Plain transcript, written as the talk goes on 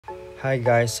Hi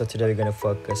guys, so today we're going to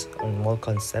focus on mole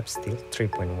concept still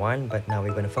 3.1, but now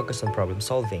we're going to focus on problem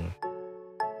solving.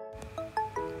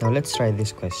 Now let's try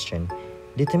this question.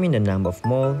 Determine the number of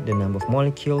mole, the number of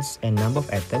molecules, and number of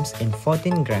atoms in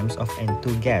 14 grams of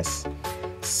N2 gas.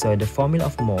 So the formula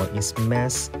of mole is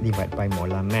mass divided by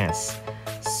molar mass.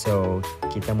 So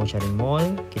kita mau cari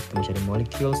mole, kita mau cari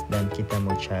molecules, dan kita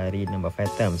mau cari number of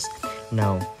atoms.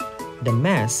 Now the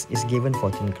mass is given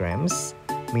 14 grams.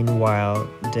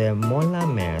 Meanwhile, the molar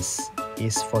mass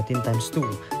is 14 times 2.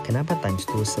 Kenapa times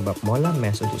 2? Sebab molar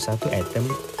mass untuk satu atom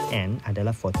N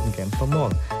adalah 14 gram per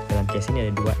mole. Dalam kes ini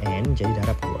ada 2 N, jadi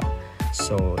darab 2.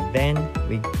 So, then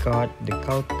we got the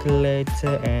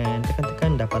calculator and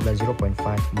tekan-tekan dapatlah 0.5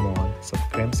 mole. So,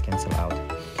 grams cancel out.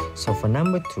 So, for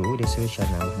number 2, dia suruh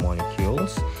cari number of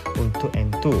molecules untuk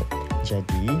N2.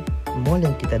 Jadi, mole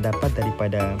yang kita dapat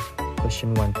daripada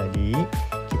question 1 tadi,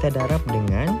 kita darab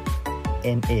dengan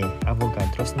Na,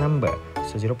 Avogadro's number.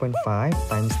 So 0.5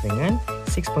 times dengan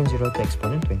 6.02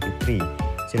 exponent 23.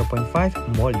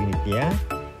 0.5 mole unit dia.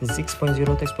 6.02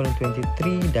 exponent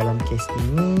 23 dalam kes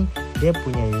ini dia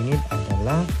punya unit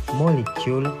adalah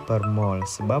molekul per mole.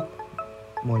 Sebab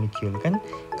molekul kan,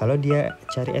 kalau dia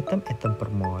cari atom, atom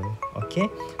per mole. Okay,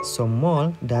 so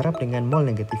mole darab dengan mole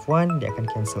negatif 1, dia akan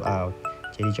cancel out.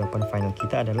 Jadi jawapan final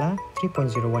kita adalah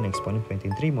 3.01 exponent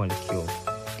 23 molekul.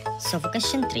 So for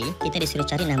question 3, kita disuruh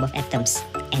cari number of atoms,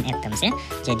 N atoms ya.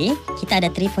 Jadi kita ada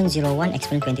 3.01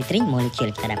 exponent 23 molekul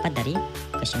kita dapat dari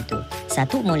question 2.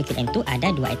 Satu molekul N2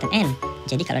 ada 2 atom N.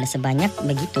 Jadi kalau ada sebanyak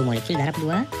begitu molekul darab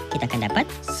 2, kita akan dapat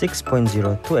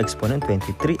 6.02 exponent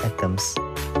 23 atoms.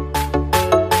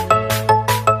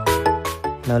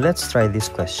 Now let's try this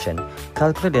question.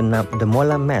 Calculate the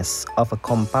molar mass of a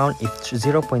compound if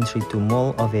 0.32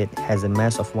 mole of it has a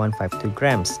mass of 152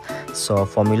 grams. So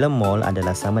formula mole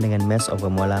adalah sama dengan mass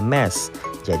over molar mass.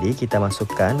 Jadi kita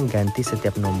masukkan ganti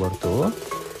setiap nombor tu.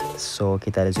 So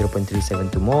kita ada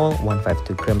 0.372 mole,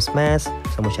 152 grams mass.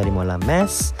 So mau cari molar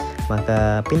mass,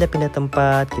 maka pindah-pindah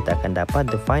tempat, kita akan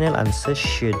dapat the final answer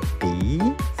should be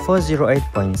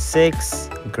 408.6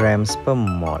 grams per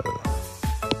mole.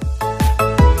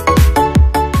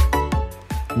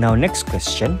 Now next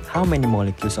question, how many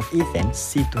molecules of ethane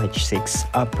C2H6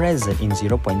 are present in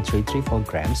 0.334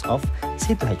 grams of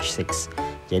C2H6?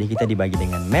 Jadi kita dibagi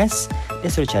dengan mass, dia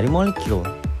suruh cari molekul.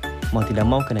 Mau tidak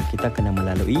mau kita kena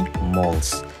melalui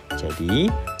moles.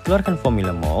 Jadi keluarkan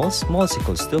formula moles, moles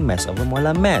equals to mass over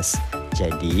molar mass.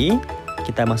 Jadi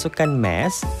kita masukkan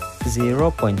mass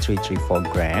 0.334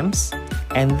 grams,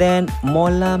 and then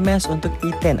molar mass untuk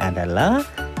ethane adalah,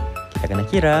 kita kena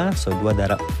kira, so 2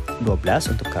 darab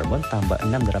 12 untuk karbon tambah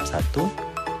 6 darab 1.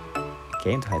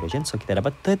 Okay, untuk hydrogen. So kita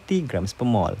dapat 30 grams per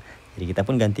mole. Jadi kita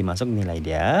pun ganti masuk nilai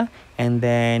dia. And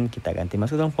then kita ganti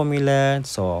masuk dalam formula.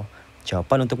 So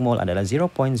jawapan untuk mole adalah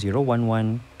 0.0111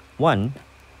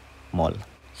 mole.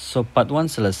 So part 1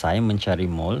 selesai mencari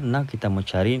mole. Now kita mau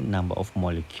cari number of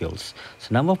molecules. So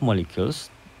number of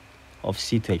molecules of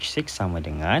C2H6 sama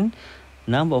dengan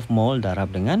number of mole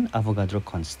darab dengan Avogadro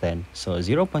constant. So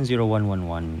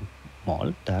 0.0111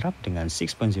 mole darab dengan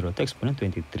 6.02 exponent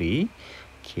 23.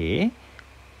 Okay.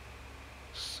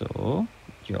 So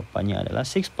jawapannya adalah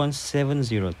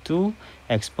 6.702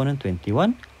 exponent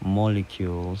 21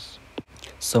 molecules.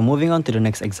 So moving on to the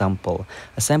next example.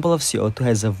 A sample of CO2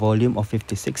 has a volume of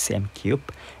 56 cm3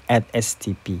 at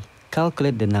STP.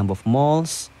 Calculate the number of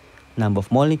moles, number of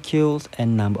molecules,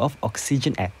 and number of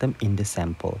oxygen atom in the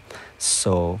sample.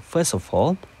 So first of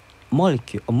all,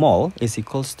 a mole is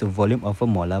equals to volume over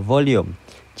molar volume.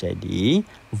 Jadi,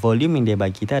 volume yang dia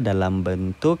bagi kita dalam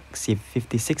bentuk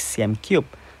 56 cm3.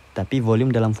 Tapi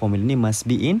volume dalam formula ni must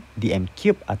be in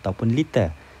dm3 ataupun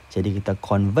liter. Jadi, kita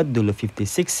convert dulu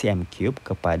 56 cm3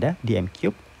 kepada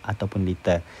dm3 ataupun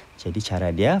liter. Jadi,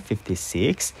 cara dia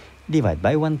 56 divide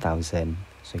by 1000.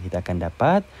 So, kita akan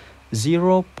dapat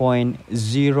 0.056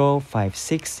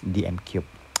 dm3.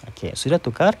 Okay, sudah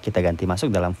tukar, kita ganti masuk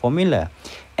dalam formula.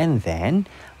 And then,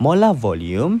 molar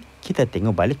volume, kita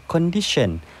tengok balik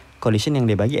condition. Condition yang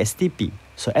dia bagi STP.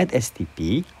 So, at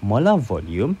STP, molar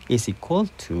volume is equal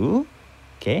to,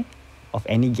 okay, of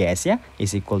any gas ya,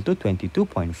 is equal to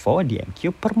 22.4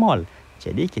 dm3 per mole.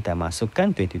 Jadi, kita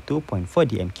masukkan 22.4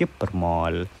 dm3 per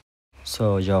mole.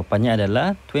 So, jawapannya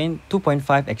adalah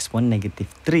 2.5 exponent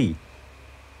negative 3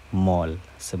 mole.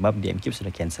 Sebab dm3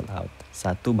 sudah cancel out.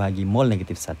 1 bahagi mole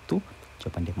negatif 1,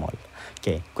 jawapan dia mole.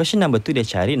 Okay, question number 2 dia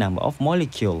cari number of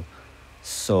molecule.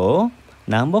 So,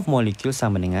 number of molecule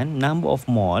sama dengan number of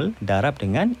mole darab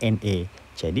dengan Na.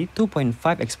 Jadi,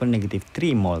 2.5 exponent negatif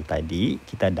 3 mole tadi,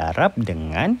 kita darab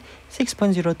dengan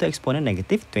 6.02 exponent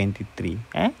negatif 23.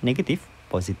 Negatif,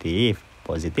 positif.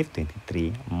 positive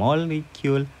 23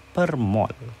 molecule per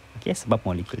mol. Okay, sebab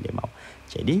molekul dia mau.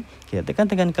 Jadi, kita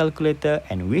tekan kalkulator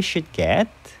and we should get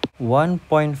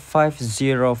 1.505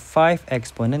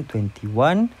 exponent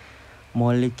 21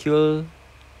 molecule.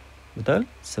 Betul?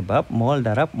 Sebab mol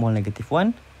darab mol negative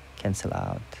 1 cancel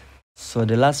out. So,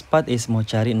 the last part is mau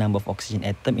cari number of oxygen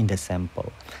atom in the sample.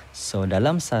 So,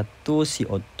 dalam satu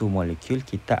CO2 molecule,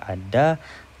 kita ada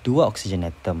 2 oxygen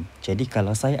atom. Jadi,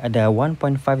 kalau saya ada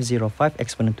 1.505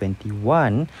 exponent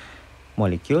 21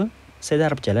 molecule, saya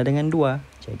darab jala dengan 2.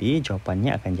 Jadi,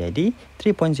 jawapannya akan jadi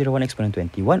 3.01 exponent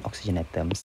 21 oxygen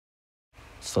atoms.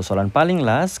 So, soalan paling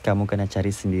last, kamu kena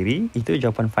cari sendiri. Itu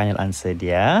jawapan final answer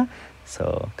dia.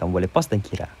 So, kamu boleh pause dan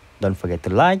kira. Don't forget to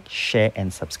like, share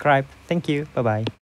and subscribe. Thank you. Bye-bye.